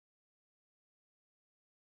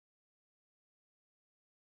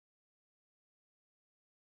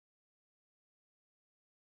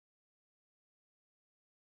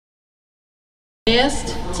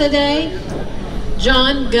Guest today,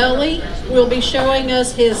 John Gulley, will be showing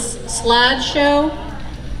us his slideshow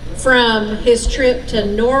from his trip to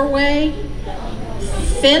Norway,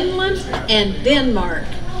 Finland, and Denmark.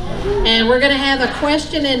 And we're going to have a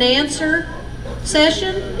question and answer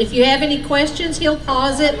session. If you have any questions, he'll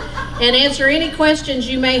pause it and answer any questions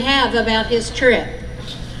you may have about his trip.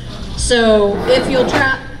 So if you'll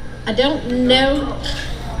try, I don't know,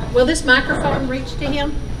 will this microphone reach to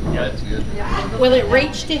him? Yeah, that's good. Will it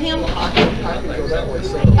reach to him?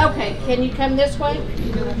 Okay, can you come this way?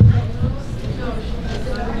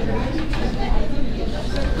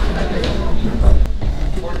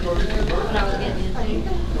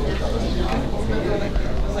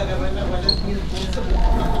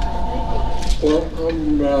 Well,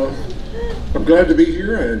 I'm glad to be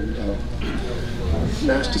here, and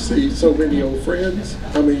nice to see so many old friends.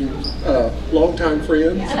 I mean, longtime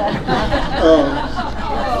friends.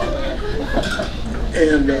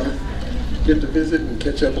 And get to visit and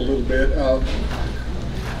catch up a little bit.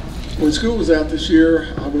 When school was out this year,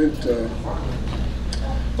 I went to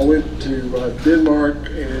Denmark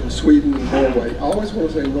and Sweden and Norway. I always want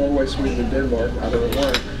to say Norway, Sweden, and Denmark. I don't know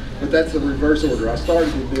why, but that's the reverse order. I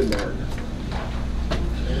started with Denmark.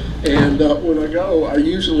 And when I go, I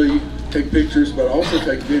usually take pictures, but I also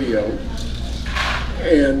take video.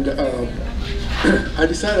 And I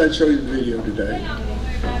decided I'd show you the video today.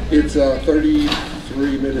 It's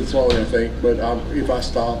 33 minutes long, I think, but if I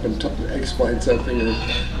stop and explain something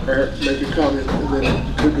or make a comment, then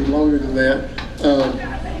it could be longer than that.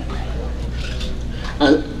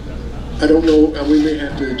 I don't know, we may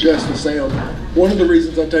have to adjust the sound. One of the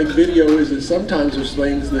reasons I take video is that sometimes there's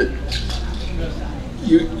things that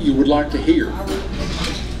you would like to hear.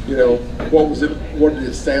 You know, what did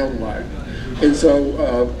it sound like? And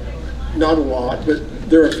so, not a lot, but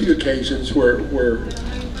there are a few occasions where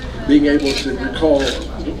being able to recall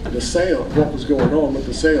the sound, what was going on with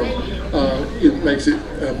the sound, it makes it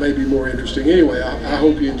maybe more interesting. Anyway, I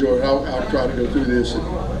hope you enjoy it. I'll try to go through this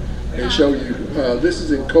and show you. This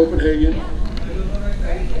is in Copenhagen.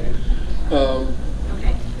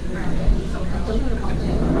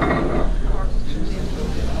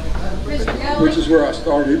 Which is where I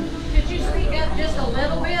started. Could you speak up just a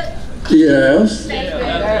little bit? Yes.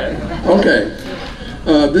 Okay.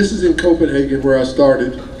 This is in Copenhagen where I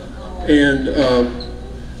started. And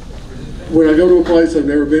when I go to a place I've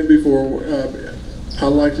never been before, I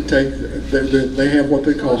like to take, they have what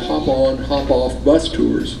they call hop-on, hop-off bus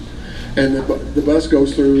tours. And the bus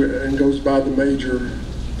goes through and goes by the major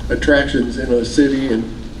attractions in a city, and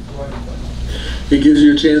it gives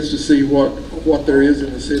you a chance to see what there is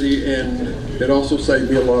in the city, and it also saved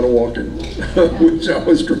me a lot of walking, which I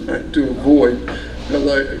was trying to avoid because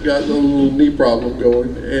I got a little knee problem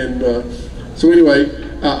going. And so anyway,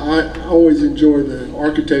 I always enjoy the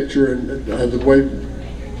architecture and the way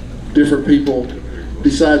different people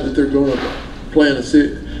decide that they're going to plan a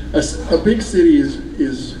city. A big city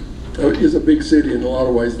is a big city in a lot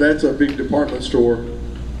of ways. That's a big department store,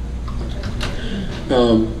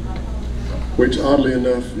 which oddly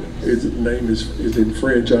enough, its name is in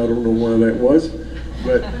French. I don't know why that was,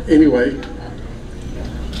 but anyway,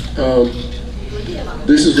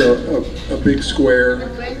 this is a big square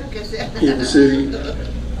in the city.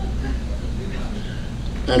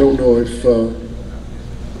 I don't know if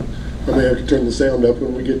I may have to turn the sound up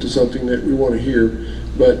when we get to something that we want to hear,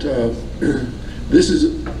 but this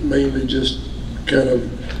is mainly just kind of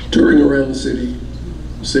touring around the city,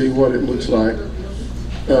 seeing what it looks like.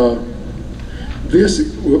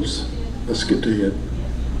 Whoops, I skipped ahead.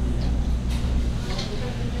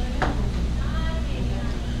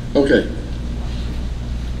 Okay,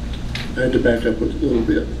 I had to back up a little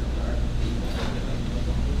bit.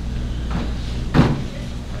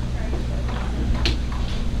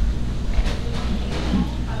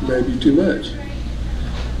 Maybe too much.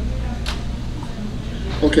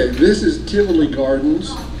 Okay, this is Tivoli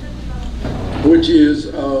Gardens, which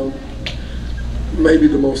is maybe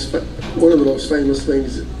one of the most famous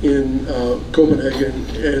things in Copenhagen.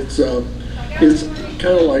 It's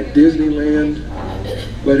kind of like Disneyland,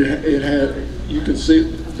 but you can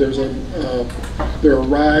see there are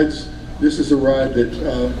rides. This is a ride that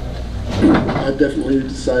I definitely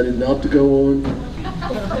decided not to go on.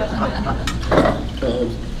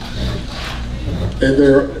 And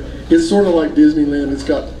it's sort of like Disneyland. It's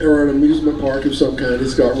got an amusement park of some kind.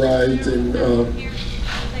 It's got rides and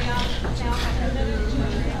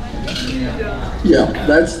yeah,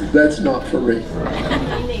 that's not for me.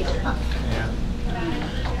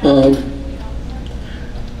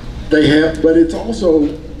 They have, but it's also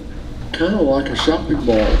kind of like a shopping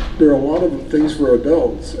mall. There are a lot of things for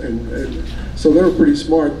adults, and so they were pretty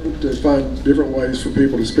smart to find different ways for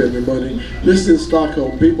people to spend their money. This is in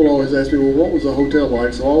Stockholm. People always ask me, well, what was the hotel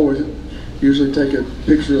like? So I always usually take a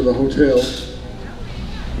picture of the hotel.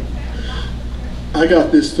 I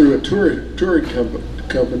got this through a touring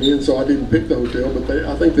company, and so I didn't pick the hotel, but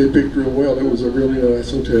I think they picked real well. It was a really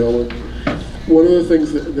nice hotel. And one of the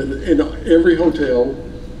things that in every hotel,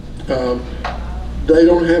 they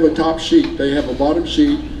don't have a top sheet. They have a bottom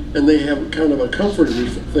sheet, and they have kind of a comforter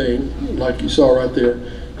thing, like you saw right there.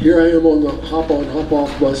 Here I am on the hop-on,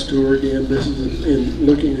 hop-off bus tour again. This is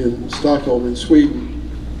looking in Stockholm in Sweden.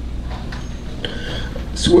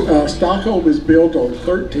 Stockholm is built on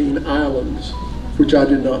 13 islands, which I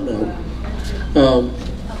did not know.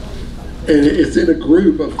 And it's in a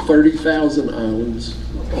group of 30,000 islands.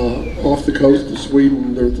 Off the coast of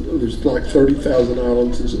Sweden, there's like 30,000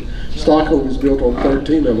 islands. And Stockholm is built on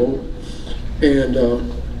 13 of them. And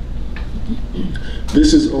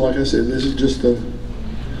this is, like I said, this is just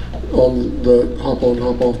on the hop-on,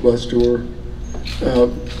 hop-off bus tour.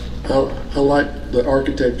 I like the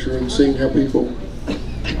architecture and seeing how people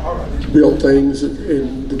build things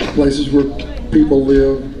in the places where people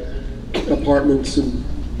live, apartments, and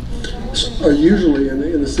usually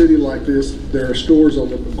in a city like this, there are stores on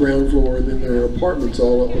the ground floor, and then there are apartments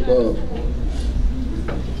all up above.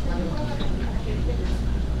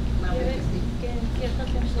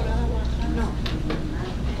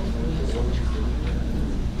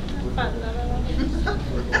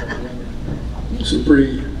 Some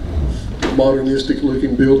pretty modernistic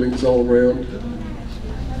looking buildings all around.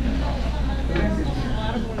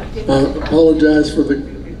 I apologize for the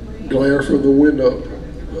glare from the window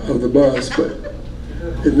of the bus, but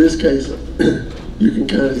in this case, you can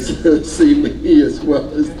kind of see me as well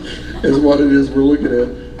as what it is we're looking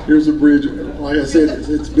at. Here's a bridge. Like I said,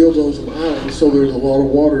 it's built on some islands, so there's a lot of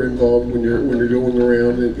water involved when you're going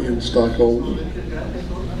around in Stockholm.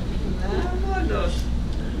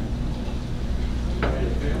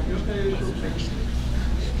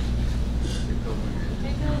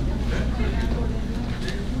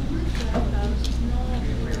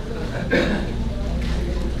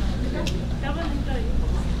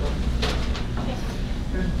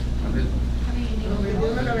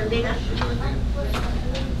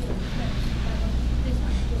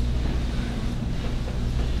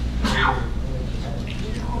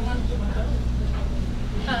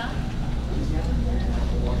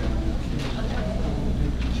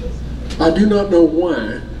 I do not know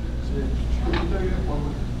why.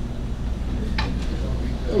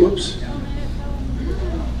 Oops.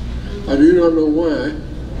 I do not know why,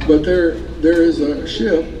 but there is a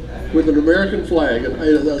ship with an American flag,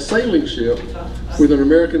 a sailing ship with an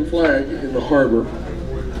American flag in the harbor,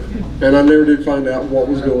 and I never did find out what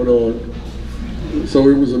was going on. So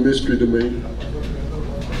it was a mystery to me.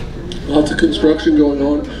 Lots of construction going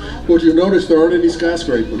on. Well, you'll notice there aren't any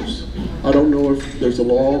skyscrapers. I don't know if there's a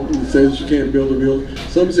law that says you can't build a building.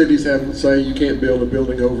 Some cities have say you can't build a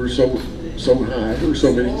building over so high or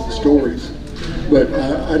so many stories. But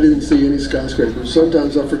I didn't see any skyscrapers.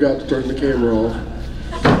 Sometimes I forgot to turn the camera off.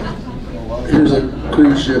 Here's a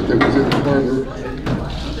cruise ship that was in the harbor.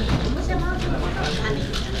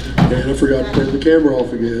 And I forgot to turn the camera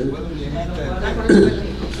off again.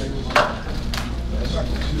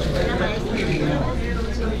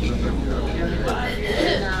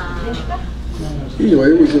 Anyway,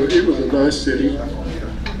 it was a nice city.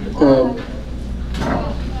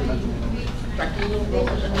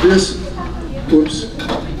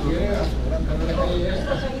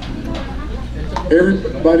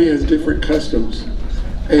 Everybody has different customs,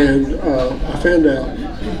 and I found out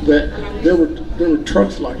that there were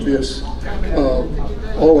trucks like this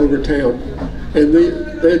all over town, and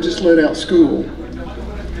they had just let out school,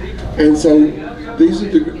 and so these are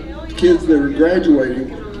the kids that are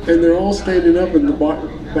graduating. And they're all standing up in the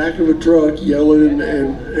back of a truck yelling,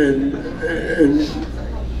 and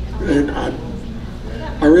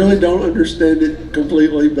I really don't understand it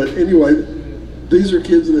completely. But anyway, these are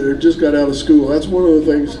kids that have just got out of school. That's one of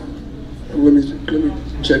the things. Let me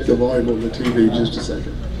check the volume on the TV just a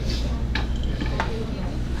second.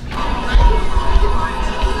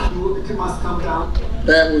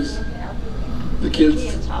 That was the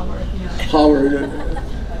kids hollering.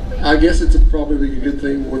 I guess it's probably a good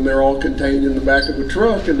thing when they're all contained in the back of a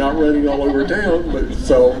truck and not running all over town, but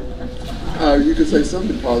so you could say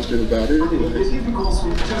something positive about it anyway. It's because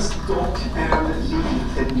we just dock and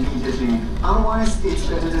leave immediately. Otherwise, it's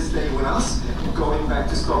better to stay with us, going back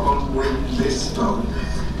to Stockholm with this phone.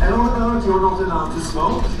 And on Earth, you're not allowed to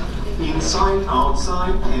smoke, inside,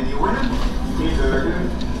 outside, anywhere. Till höger,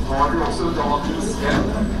 har vi också dagens hem.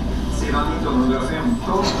 Sedan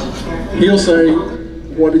 1915. He'll say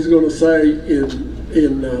what he's going to say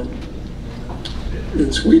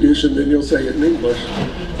in Swedish, and then he'll say it in English.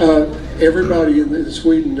 Everybody in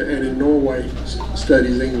Sweden and in Norway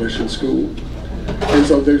studies English in school, and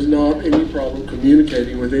so there's not any problem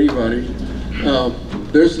communicating with anybody.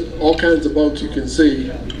 There's all kinds of boats you can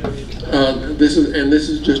see. This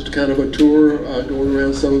is just kind of a tour going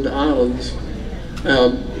around some of the islands.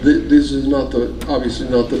 This is obviously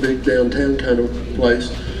not the big downtown kind of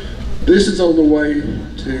place. This is on the way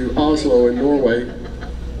to Oslo in Norway.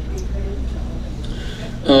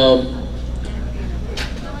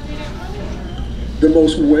 The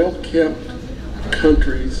most well-kept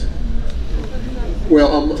countries,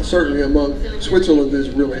 well, certainly among Switzerland is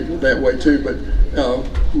really that way too, but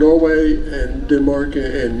Norway and Denmark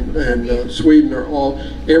and Sweden are all,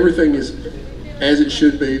 everything is as it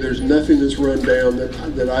should be. There's nothing that's run down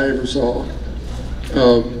that I ever saw.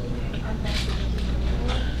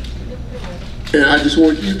 And I just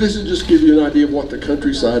want you, this is just give you an idea of what the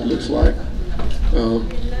countryside looks like on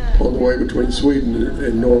the way between Sweden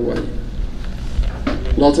and Norway.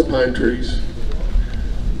 Lots of pine trees.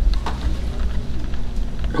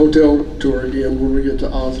 Hotel tour again when we get to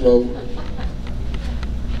Oslo.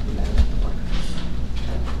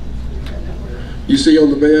 You see on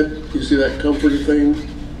the bed, you see that comforter thing?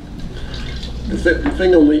 The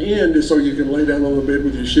thing on the end is so you can lay down on the bed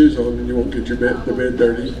with your shoes on and you won't get the bed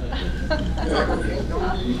dirty.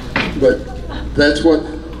 But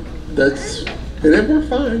and it worked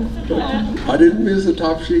fine. I didn't miss the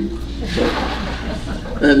top sheet.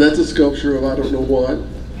 And that's a sculpture of I don't know what.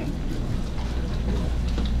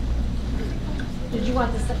 Did you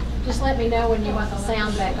want the, just let me know when you want the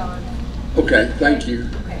sound back on. Okay, thank you.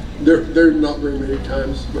 Okay. There are not very many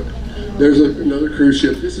times, but there's another cruise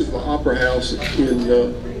ship. This is the Opera House in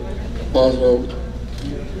Oslo.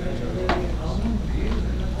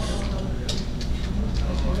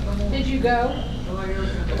 Did you go?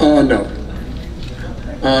 No.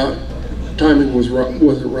 Timing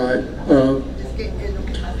wasn't right.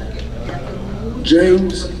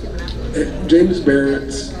 James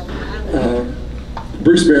Barrett's,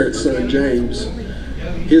 Bruce Barrett's son James,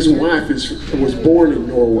 his wife was born in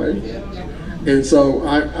Norway, and so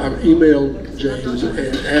I emailed James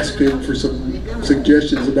and asked him for some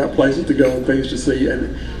suggestions about places to go and things to see,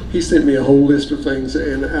 and he sent me a whole list of things,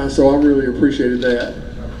 and so I really appreciated that.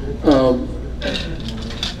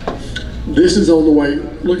 This is on the way.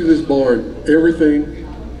 Look at this barn. Everything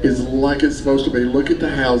is like it's supposed to be. Look at the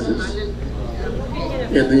houses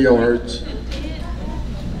and the yards.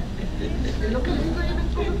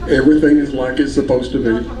 Everything is like it's supposed to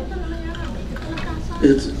be.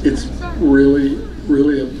 It's really,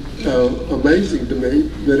 really amazing to me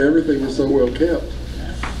that everything is so well kept.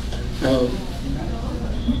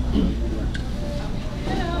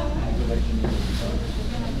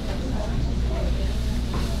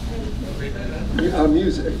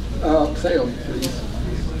 Music, sound, please.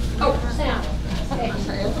 Oh, sound. Okay.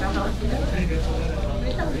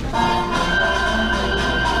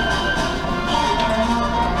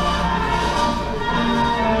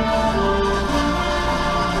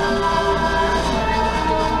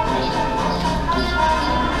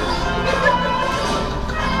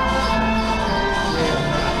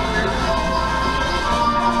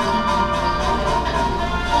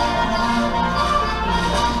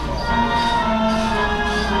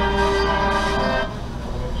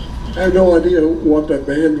 I had no idea what that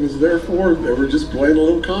band was there for. They were just playing a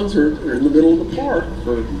little concert in the middle of the park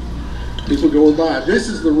for people going by. This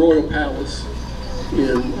is the Royal Palace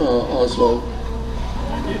in Oslo.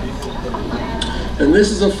 And this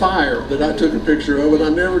is a fire that I took a picture of, and I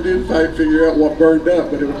never did figure out what burned up,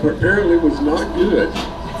 but it apparently was not good.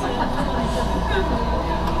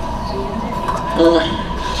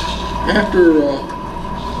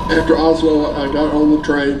 After Oslo, I got on the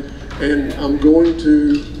train, and I'm going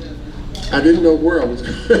to, I didn't know where I was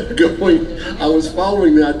going. I was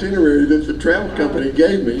following the itinerary that the travel company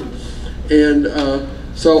gave me, and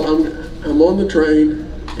so I'm on the train,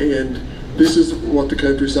 and this is what the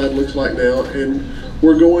countryside looks like now, and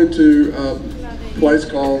we're going to a place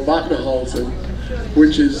called Wagnon,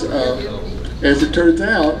 which is, as it turns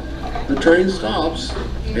out, the train stops,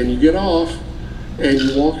 and you get off, and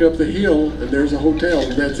you walk up the hill, and there's a hotel,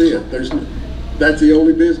 and that's it. That's the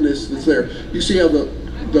only business that's there. You see how the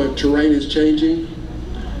terrain is changing?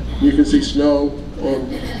 You can see snow on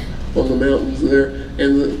the mountains there,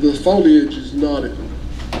 and the foliage is not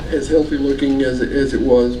as healthy looking as it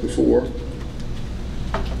was before.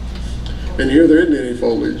 And here there isn't any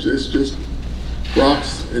foliage, it's just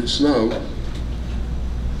rocks and snow.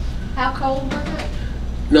 How cold was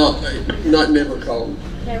it? Not never cold.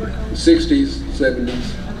 Never cold. 60s,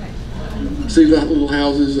 70s. Okay. See that little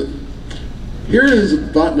houses? Here is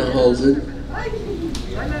Wagnon.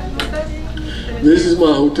 This is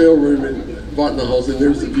my hotel room in Wagnon.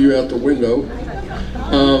 There's the view out the window.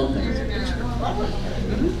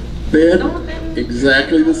 Bed,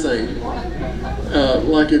 exactly the same,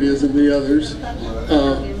 like it is in the others.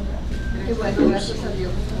 Oops.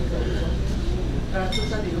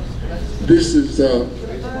 This is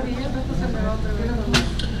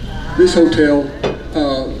this hotel.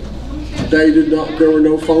 There were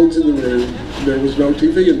no phones in the room. There was no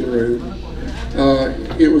TV in the room.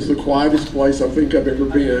 It was the quietest place I think I've ever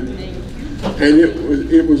been, and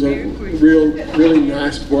it was a really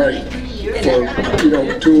nice break for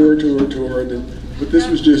tour, and then, but this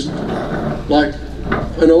was just like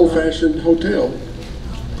an old-fashioned hotel,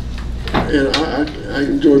 and I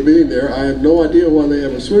enjoy being there. I have no idea why they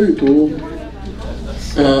have a swimming pool.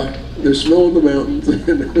 There's snow in the mountains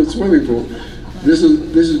and a swimming pool. This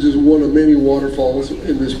is just one of many waterfalls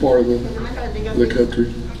in this part of the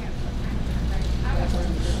country.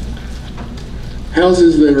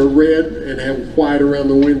 Houses that are red and have white around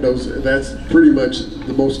the windows, that's pretty much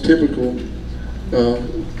the most typical.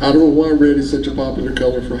 I don't know why red is such a popular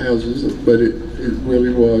color for houses, but it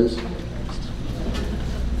really was.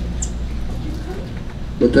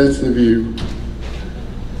 But that's the view.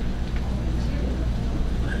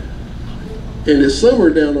 And it's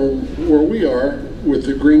summer down on where we are with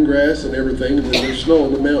the green grass and everything, and then there's snow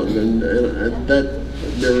on the mountain, and that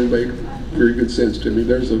never made very good sense to me.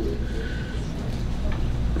 There's a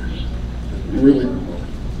really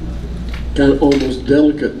kind of almost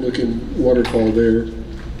delicate looking waterfall there.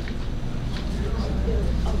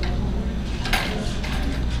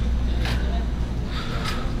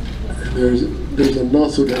 There's a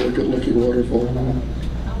not so delicate looking waterfall.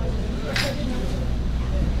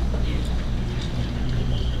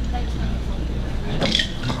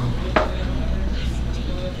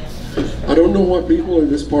 I don't know what people in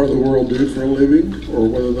this part of the world do for a living, or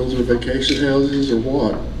whether those are vacation houses or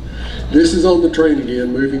what. This is on the train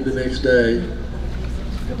again, moving the next day.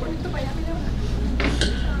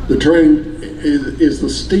 The train is the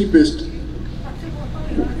steepest,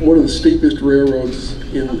 one of the steepest railroads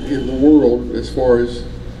in the world as far as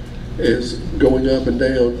going up and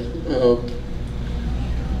down.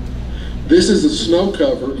 This is a snow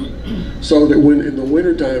cover, so that when in the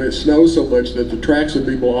wintertime it snows so much that the tracks would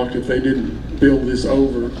be blocked if they didn't build this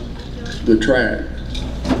over the track.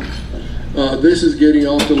 This is getting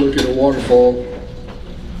off to look at a waterfall.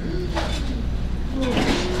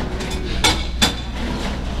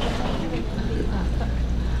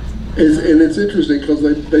 And it's interesting because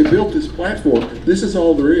they built this platform. This is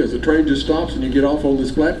all there is. The train just stops and you get off on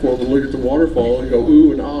this platform and look at the waterfall and go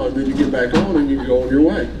ooh and ah, and then you get back on and you can go on your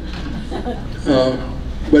way.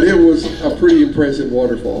 But it was a pretty impressive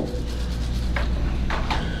waterfall.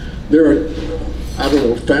 There are, I don't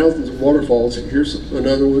know, thousands of waterfalls. Here's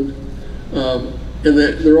another one. And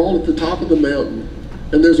they're all at the top of the mountain.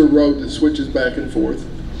 And there's a road that switches back and forth.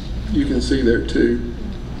 You can see there too.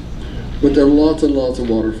 But there are lots and lots of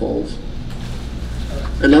waterfalls.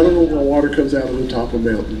 And I don't know why water comes out of the top of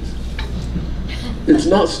mountains. It's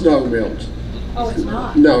not snow melt. Oh, it's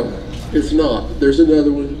not? No, it's not. There's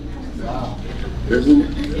another one.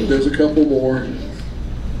 There's a couple more.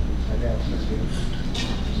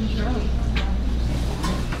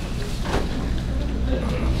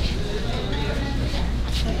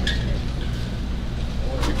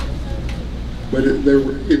 But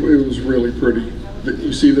it was really pretty.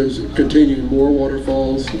 You see there's continuing more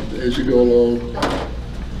waterfalls as you go along.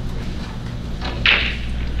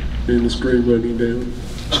 And the stream running down.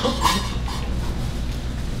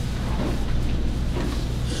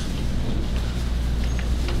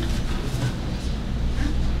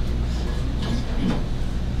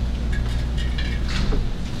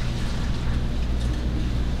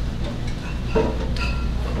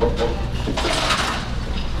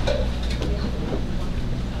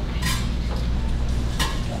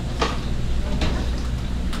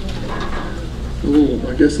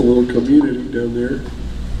 I guess a little community down there.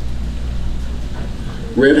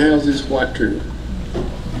 Red houses, white trim.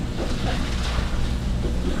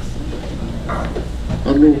 I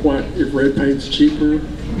don't know why, if red paint's cheaper.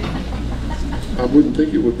 I wouldn't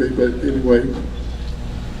think it would be, but anyway,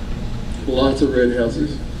 lots of red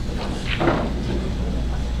houses.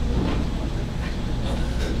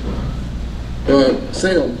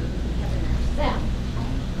 Sound.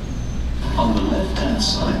 On the left-hand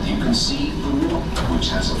side, you can see the rock, which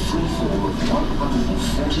has a free fall of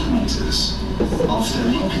 140 meters. Auf der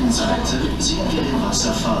linken Seite sehen wir den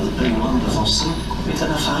Wasserfall Wagnon mit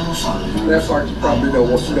einer freien Fallhöhe. That part you probably don't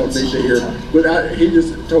need to hear. But he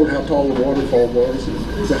just told how tall the waterfall was.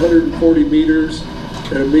 It's 140 meters,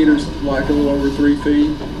 and a meter's like a little over 3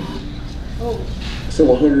 feet. Oh. So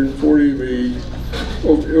 140 would be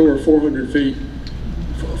over 400 feet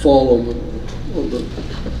fall on the.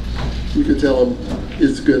 You can tell him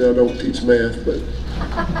it's good I don't teach math, but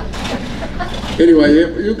anyway,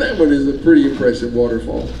 that one is a pretty impressive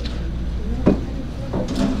waterfall.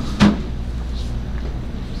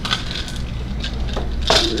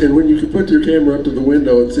 And when you can put your camera up to the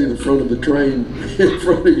window and see the front of the train in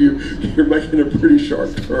front of you, you're making a pretty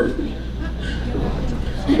sharp turn.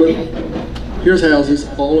 But here's houses,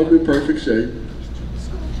 all in perfect shape.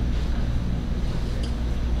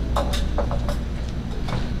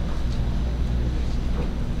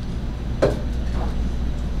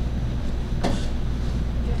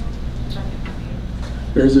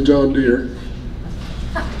 There's a John Deere.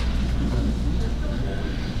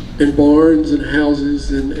 And barns and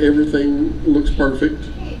houses and everything looks perfect.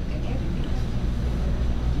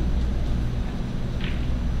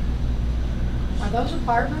 Are those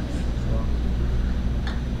apartments?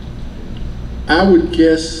 I would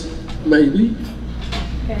guess maybe.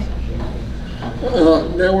 Okay.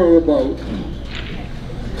 Now we're on a boat.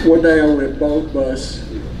 One day I went boat, bus.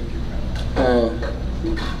 I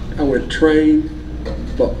went train,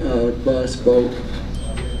 bus, boat,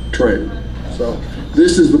 train. So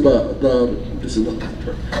this is this is not the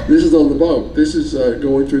train. This is on the boat. This is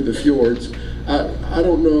going through the fjords. I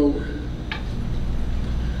don't know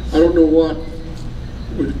what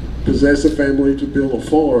would possess a family to build a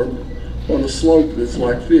farm on a slope that's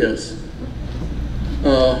like this.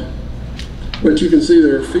 But you can see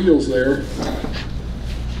there are fields there.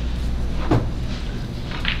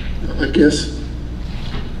 I guess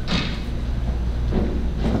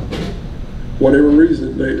whatever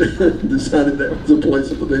reason they decided that was a place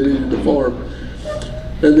that they needed to farm.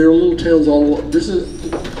 And there are little towns all along. This is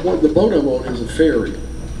what the boat I'm on is a ferry,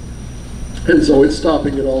 and so it's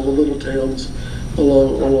stopping at all the little towns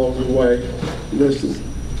along the way. And there's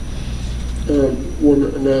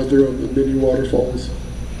another of the many waterfalls.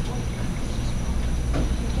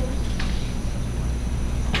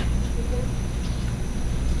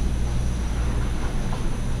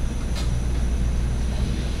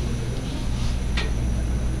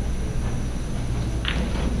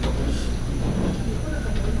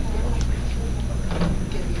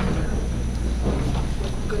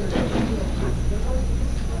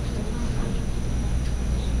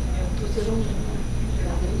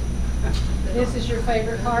 This is your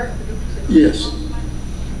favorite part? Yes.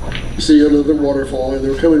 You see another waterfall, and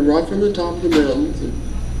they're coming right from the top of the mountains.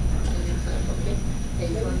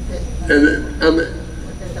 And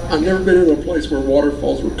I've never been in a place where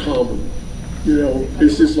waterfalls were common. You know,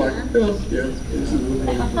 it's just like, oh, yeah, this is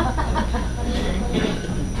wonderful.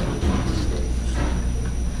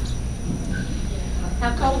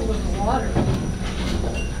 How cold was the water?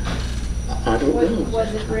 I don't know.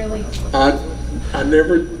 Was it really? I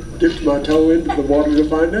never dipped my toe into the water to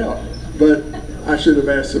find out, but I should have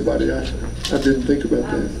asked somebody. I didn't think about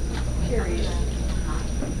that. Curious.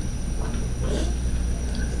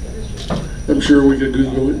 I'm sure we could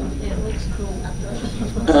Google it. It looks cool.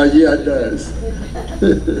 Yeah, it does.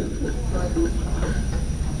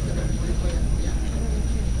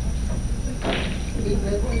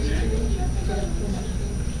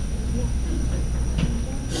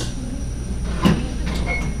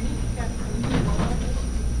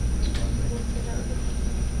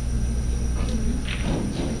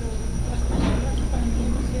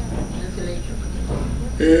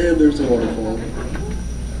 And there's a waterfall.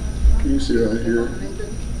 You see right here.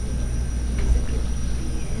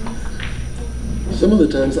 Some of the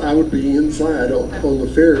times I would be inside on the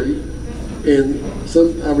ferry, and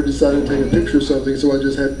I would decide to take a picture of something, so I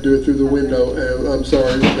just had to do it through the window. And I'm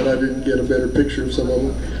sorry that I didn't get a better picture of some of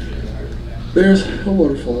them. There's a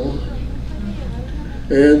waterfall,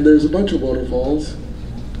 and there's a bunch of waterfalls,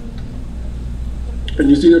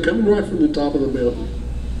 and you see they're coming right from the top of the mountain.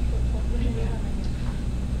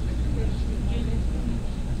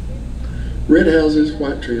 Red houses,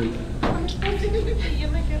 white trim.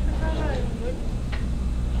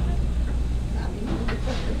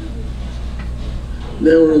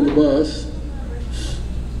 Now we're on the bus.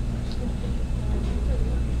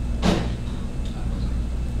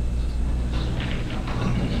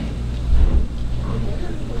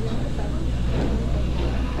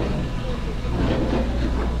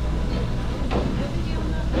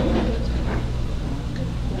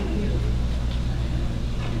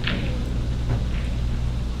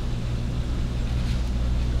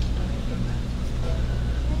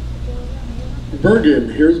 Bergen,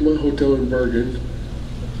 here's my hotel in Bergen,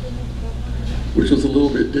 which was a little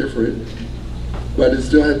bit different, but it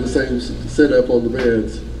still had the same setup on the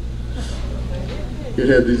beds. It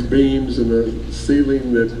had these beams and a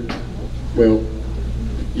ceiling that, well,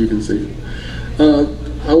 you can see it.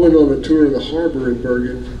 I went on a tour of the harbor in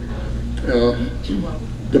Bergen.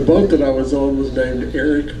 The boat that I was on was named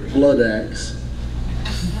Eric Bloodaxe.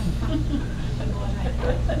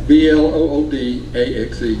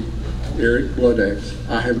 B-L-O-O-D-A-X-E. Eric Bloodaxe.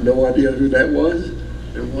 I have no idea who that was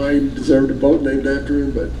and why he deserved a boat named after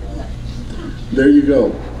him, but there you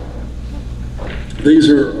go. These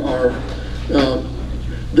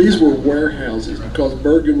were warehouses because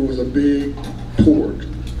Bergen was a big port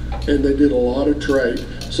and they did a lot of trade.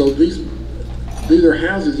 So these are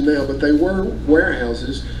houses now, but they were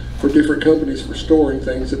warehouses for different companies for storing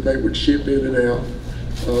things that they would ship in and out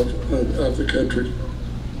of the country.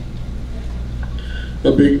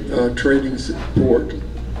 A big trading port.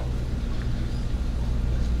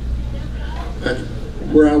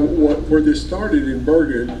 Where this started in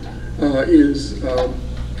Bergen is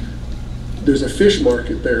there's a fish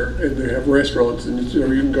market there, and they have restaurants, and you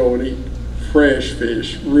can go and eat fresh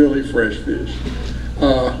fish, really fresh fish.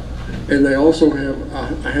 And they also have,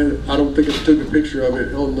 I don't think I took a picture of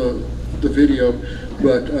it on the video,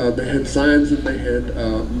 but they had signs that they had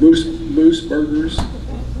moose burgers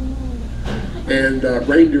and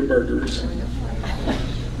reindeer burgers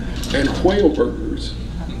and whale burgers.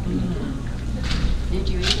 Did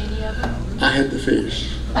you eat any of them? I had the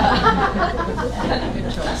fish.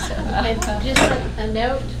 And just a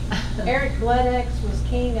note, Eric Bloodaxe was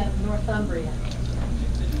king of Northumbria.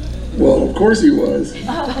 Well, of course he was.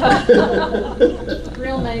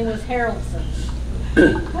 Real name was Haraldson.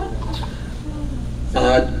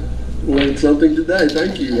 I learned something today.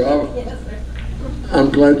 Thank you. Yes, sir. I'm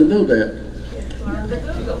glad to know that.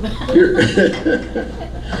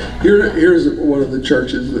 Here's one of the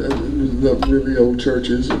churches, the really old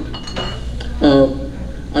churches. I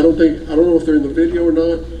don't know if they're in the video or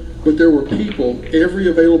not, but there were people, every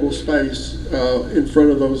available space in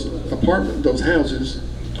front of those those houses.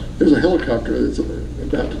 There's a helicopter that's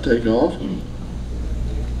about to take off.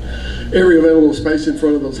 Every available space in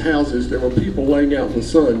front of those houses, there were people laying out in the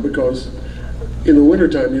sun because in the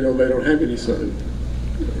wintertime, you know, they don't have any sun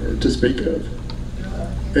to speak of.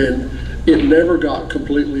 And it never got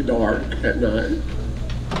completely dark at night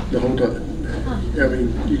the whole time. I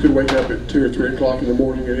mean, you could wake up at 2 or 3 o'clock in the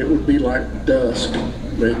morning and it would be like dusk,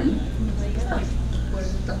 maybe,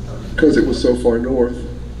 because it was so far north.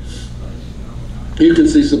 You can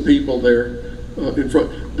see some people there in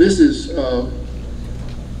front. This is,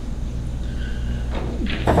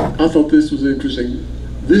 I thought this was interesting.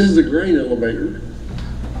 This is a grain elevator.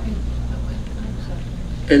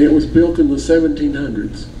 And it was built in the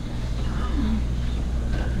 1700s.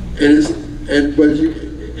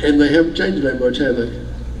 And they haven't changed that much, have they?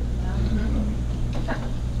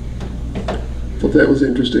 Thought that was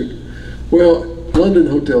interesting. Well, London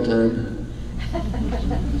hotel time.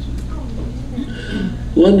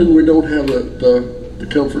 London, we don't have the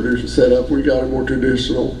comforters set up. We got a more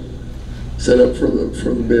traditional setup for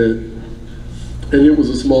the bed, and it was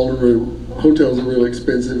a smaller room. Hotels are really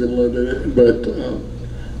expensive in London, but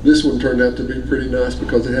this one turned out to be pretty nice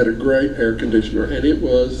because it had a great air conditioner, and it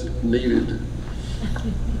was needed.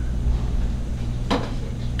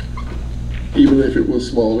 Even if it was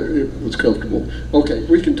small, it was comfortable. Okay,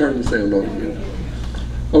 we can turn the sound on again.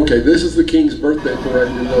 Okay, this is the King's birthday parade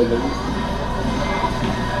in London.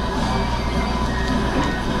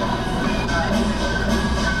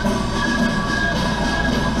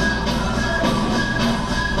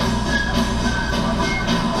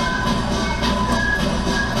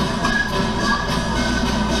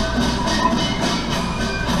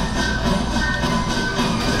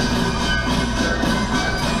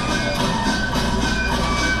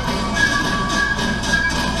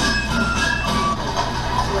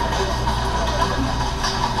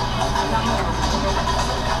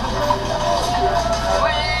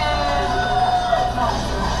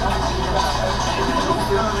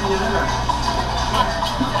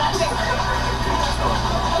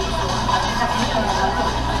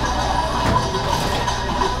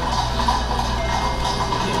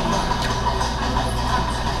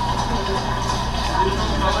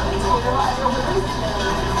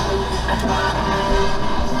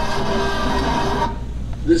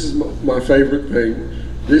 This is my favorite thing.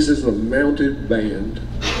 This is a mounted band.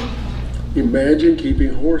 Imagine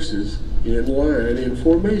keeping horses in line, in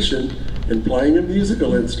formation, and playing a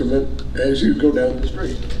musical instrument as you go down the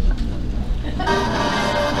street.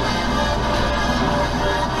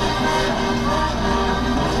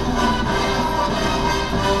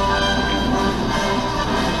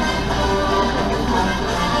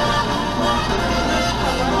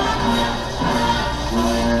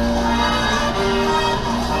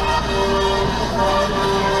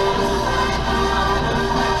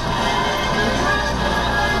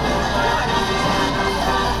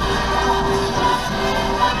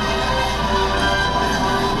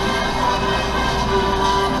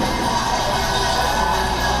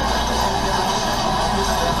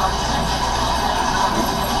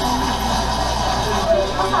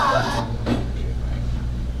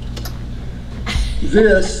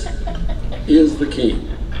 This is the king,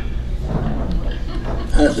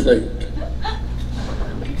 I think.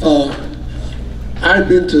 I'd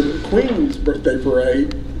been to the Queen's birthday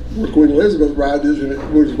parade where Queen Elizabeth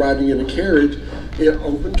was riding in a carriage, an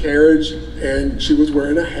open carriage, and she was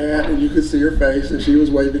wearing a hat and you could see her face and she was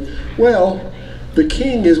waving. Well, the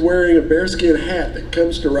king is wearing a bearskin hat that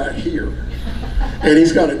comes to right here. And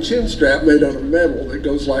he's got a chin strap made out of metal that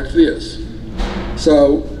goes like this.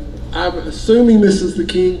 So I'm assuming this is the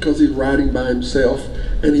king because he's riding by himself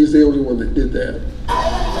and he's the only one that did that.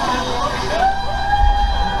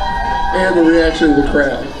 And the reaction of the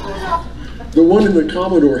crowd. The one in the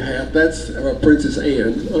Commodore hat, that's Princess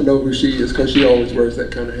Anne. I know who she is because she always wears that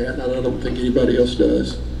kind of hat, and I don't think anybody else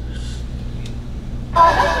does.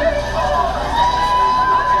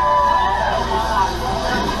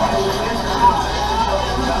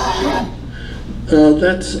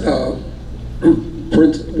 That's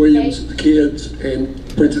Prince William's kids and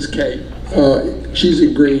Princess Kate. She's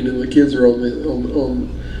in green, and the kids are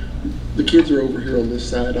the kids are over here on this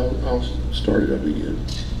side. I'll start it up again.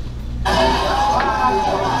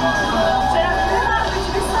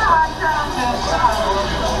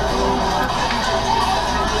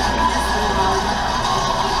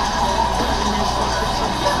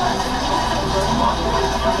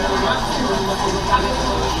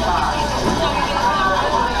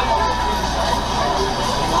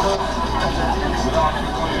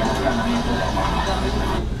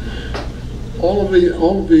 All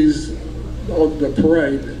of the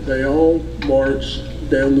parade, they all march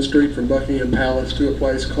down the street from Buckingham Palace to a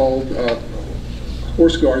place called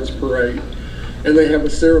Horse Guards Parade, and they have a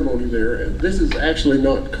ceremony there. And this is actually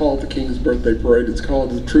not called the King's Birthday Parade, it's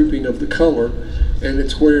called the Trooping of the Color, and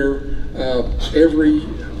it's where every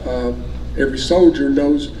soldier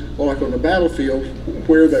knows, well, like on the battlefield,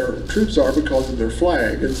 where their troops are because of their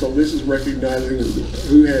flag. And so this is recognizing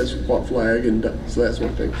who has what flag and so that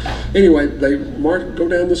sort of thing. Anyway, they go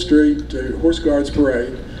down the street to Horse Guards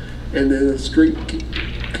Parade, and then the street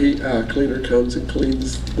cleaner comes and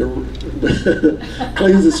cleans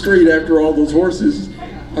the street after all those horses,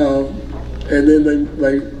 and then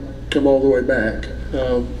they come all the way back.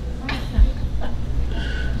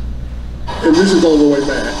 And this is all the way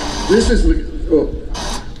back. This is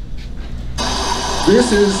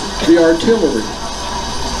the artillery.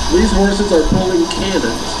 These horses are pulling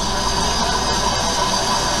cannons.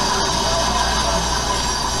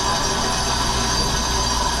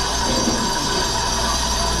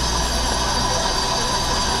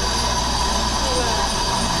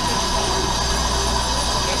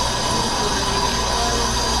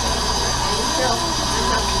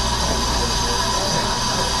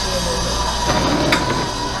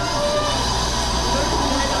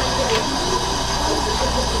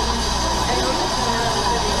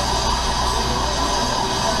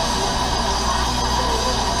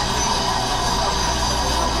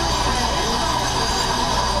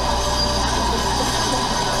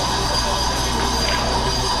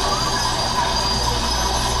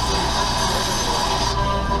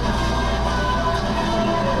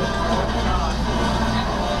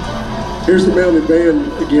 Here's the mounted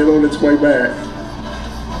band again on its way back.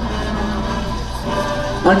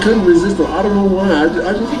 I couldn't resist them. I don't know why.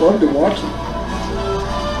 I just loved to watch them.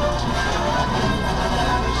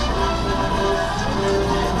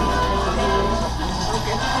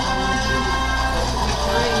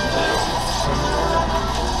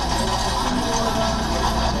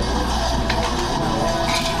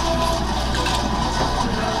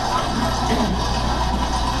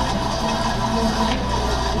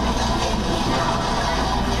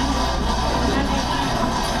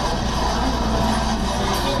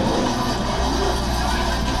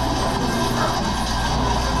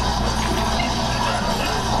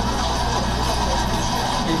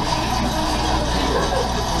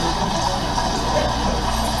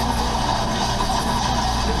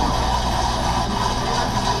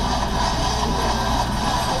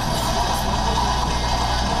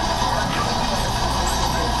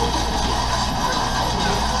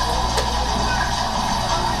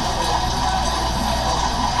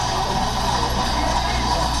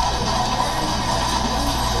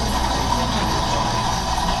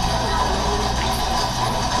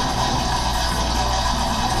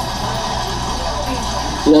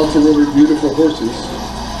 Lots of really beautiful horses.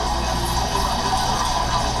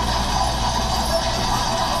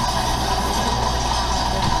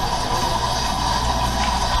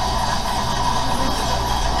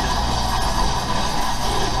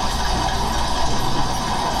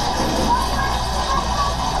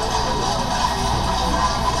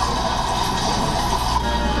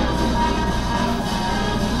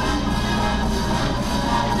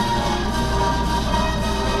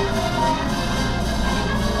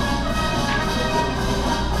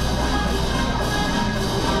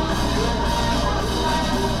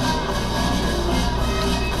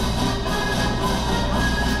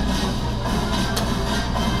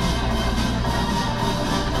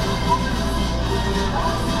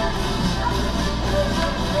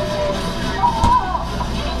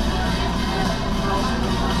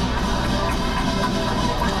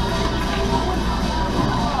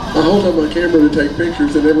 I hold up my camera to take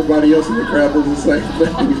pictures, and everybody else in the crowd does the same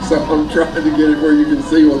thing. So I'm trying to get it where you can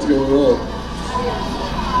see what's going on.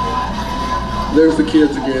 There's the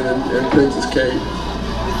kids again, and Princess Kate.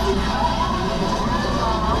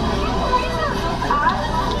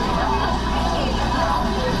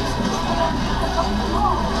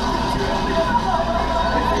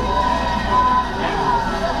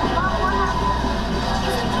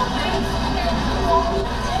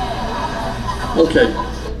 Okay,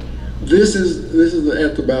 this is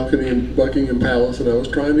at the balcony in Buckingham Palace, and I was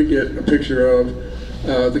trying to get a picture of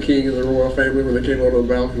the king and the royal family when they came out on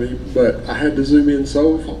the balcony, but I had to zoom in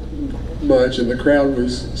so much, and the crowd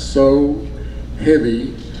was so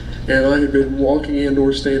heavy, and I had been walking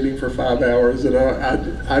indoors standing for 5 hours,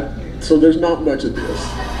 and so there's not much of this.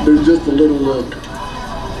 There's just a little look,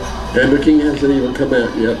 and the king hasn't even come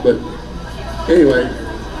out yet. But anyway.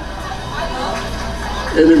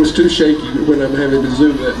 And it was too shaky when I'm having to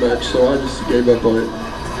zoom that much, so I just gave up on it.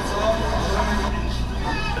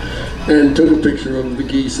 And took a picture of the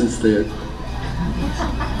geese instead.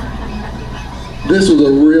 This was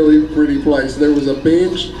a really pretty place. There was a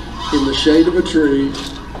bench in the shade of a tree,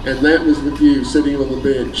 and that was the view, sitting on the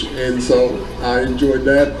bench. And so I enjoyed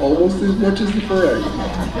that almost as much as the parade.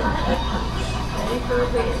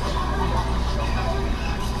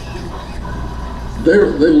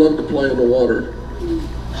 They love to play in the water.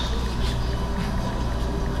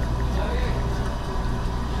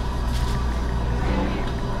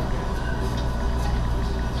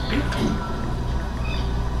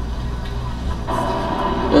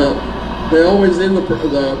 They always end the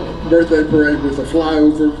birthday parade with a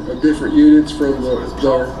flyover of different units from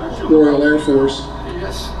the Royal Air Force.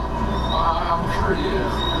 Yes, I'm sure it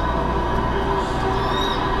is.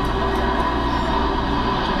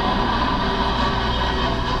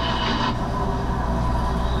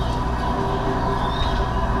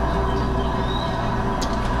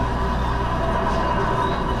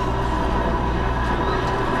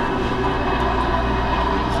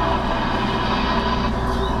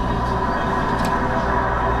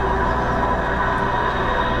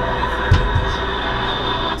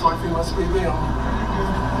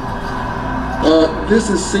 This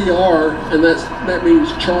is CR, and that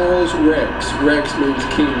means Charles Rex. Rex means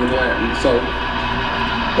king in Latin, so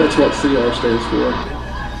that's what CR stands for.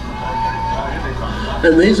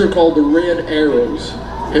 And these are called the Red Arrows,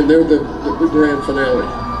 and they're the grand finale.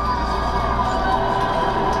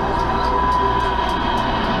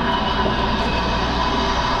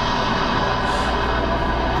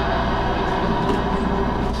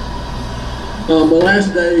 My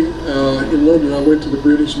last day in London, I went to the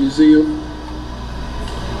British Museum.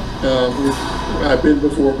 I've been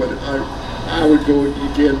before, but I would go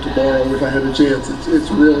again tomorrow if I had a chance.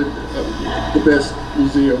 It's really the best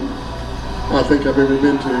museum I think I've ever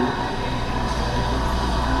been to.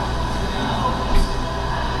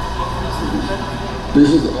 This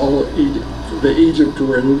is all of Egypt, the Egypt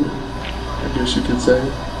room, I guess you could say.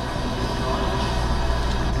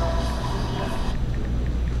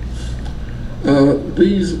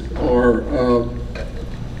 These are,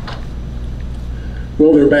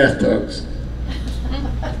 well, they're bathtubs.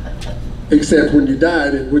 Except when you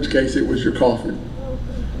died, in which case it was your coffin.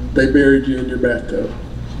 They buried you in your bathtub.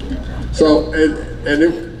 So, and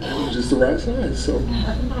it was just the right size, so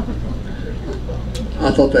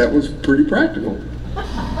I thought that was pretty practical.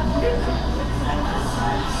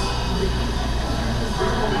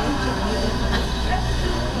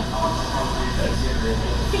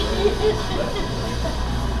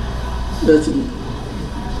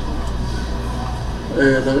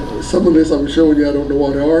 And some of this I'm showing you, I don't know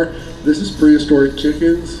what they are. This is prehistoric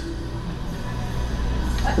chickens,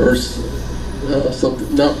 or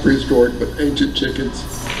something, not prehistoric, but ancient chickens.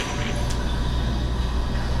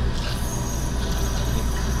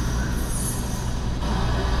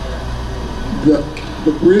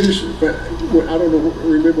 The British, I don't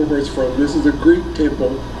remember where it's from. This is a Greek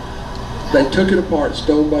temple. They took it apart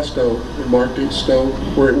stone by stone and marked each stone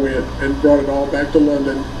where it went and brought it all back to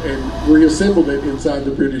London and reassembled it inside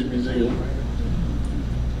the British Museum.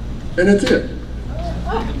 And that's it.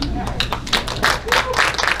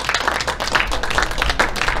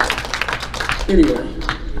 Anyway,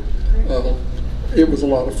 it was a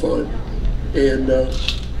lot of fun. And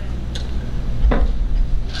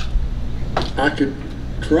I could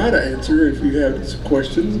try to answer if you have some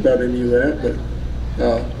questions about any of that, but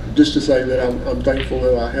just to say that I'm thankful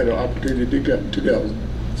that I had an opportunity to go.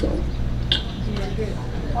 So.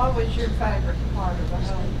 What was your favorite part of the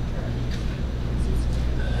whole trip?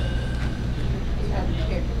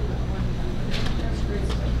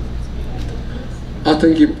 I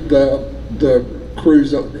think the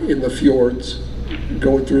cruise in the fjords,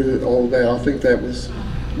 going through all of that. I think that was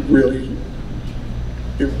really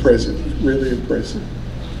impressive, really impressive.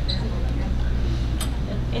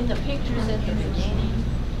 In the pictures at the beginning,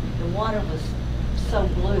 the water was so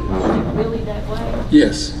blue. Was it really that way?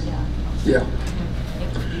 Yes. Yeah. Yeah.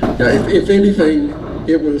 If anything,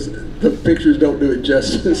 it was, the pictures don't do it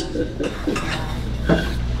justice.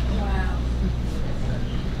 Wow.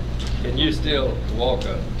 Can you still walk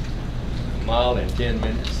a mile in 10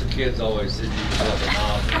 minutes? The kids always said you could walk a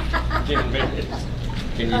mile in 10 minutes.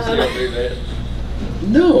 Can you still do that?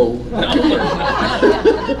 No.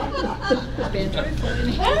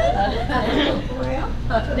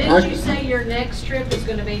 Didn't you say your next trip is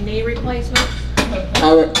going to be knee replacement?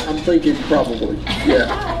 I'm thinking probably, yeah.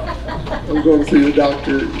 I'm going to see the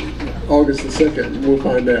doctor August the 2nd, and we'll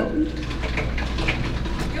find out.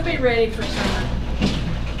 You'll be ready for summer.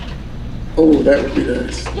 Oh, that would be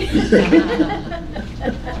nice.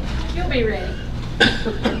 You'll be ready.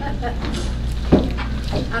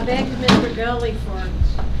 I begged Mr. Gulley for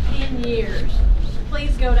 10 years,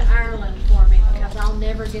 please go to Ireland for me because I'll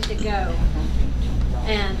never get to go.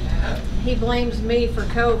 And he blames me for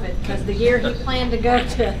COVID because the year he planned to go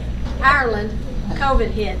to Ireland, COVID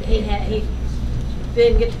hit. He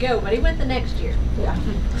didn't get to go, but he went the next year. Yeah.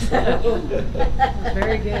 So. It was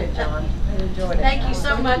very good, John. I enjoyed it. Thank you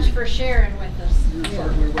so much for sharing with us. You're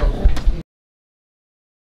certainly welcome.